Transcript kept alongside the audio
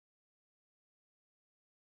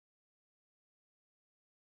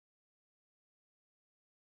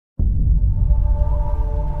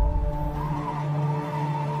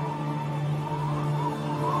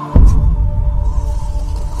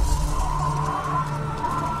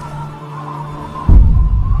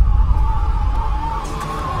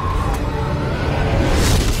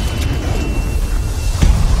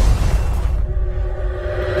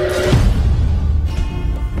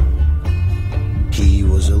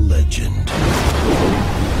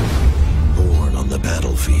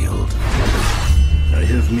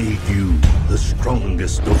made you the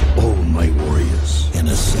strongest of all my warriors. An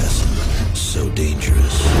assassin so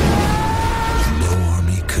dangerous, no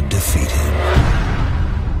army could defeat him.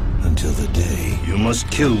 Until the day You must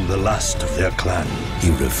kill the last of their clan. he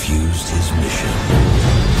refused his mission.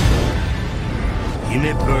 He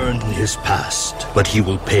may burn his past, but he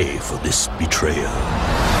will pay for this betrayal.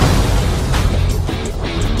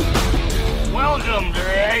 Welcome to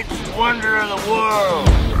the eighth wonder of the world.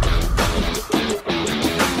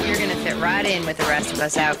 You're gonna fit right in with the rest of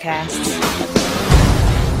us outcasts.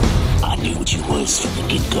 I knew what you was from the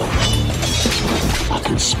get-go. I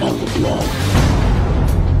could smell the blood.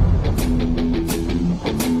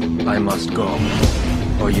 I must go,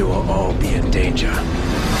 or you will all be in danger.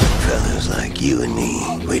 Fellas like you and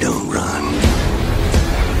me, we don't run.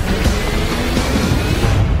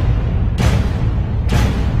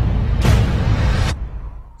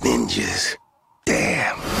 Ninjas.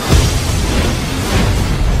 Damn.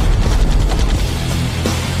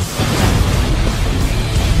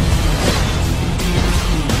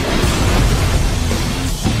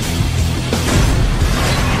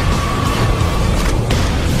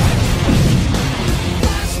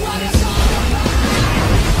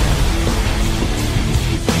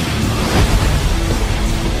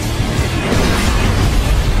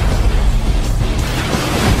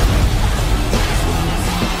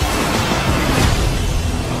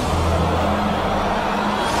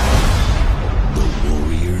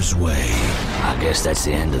 Way. I guess that's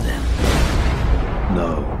the end of them.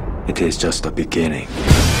 No, it is just the beginning.